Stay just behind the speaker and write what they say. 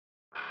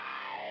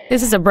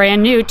This is a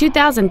brand new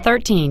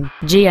 2013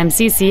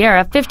 GMC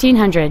Sierra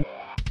 1500.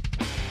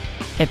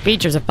 It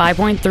features a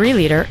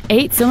 5.3-liter,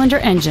 8-cylinder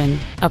engine,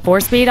 a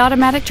 4-speed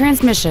automatic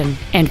transmission,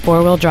 and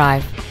 4-wheel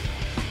drive.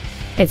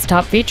 Its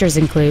top features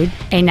include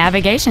a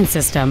navigation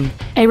system,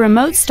 a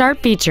remote start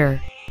feature,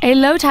 a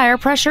low tire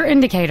pressure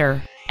indicator,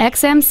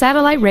 XM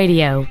satellite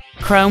radio,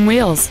 chrome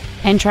wheels,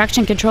 and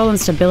traction control and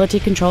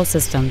stability control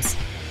systems.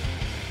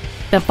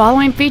 The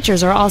following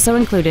features are also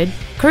included: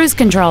 cruise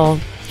control,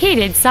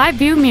 heated side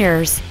view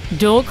mirrors,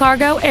 dual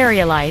cargo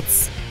area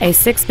lights, a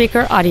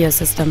 6-speaker audio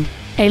system,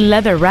 a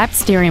leather-wrapped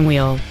steering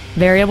wheel,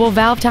 variable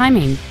valve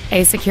timing,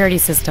 a security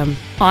system,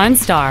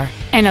 OnStar,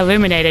 an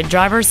illuminated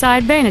driver's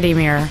side vanity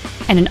mirror,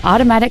 and an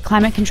automatic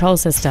climate control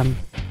system.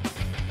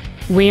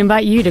 We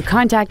invite you to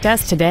contact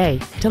us today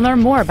to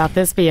learn more about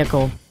this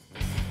vehicle.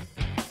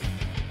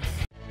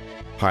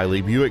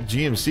 Hiley Buick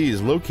GMC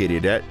is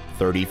located at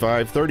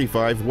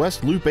 3535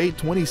 West Loop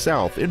 820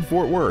 South in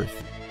Fort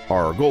Worth.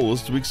 Our goal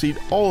is to exceed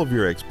all of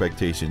your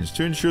expectations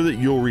to ensure that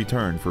you'll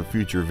return for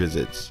future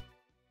visits.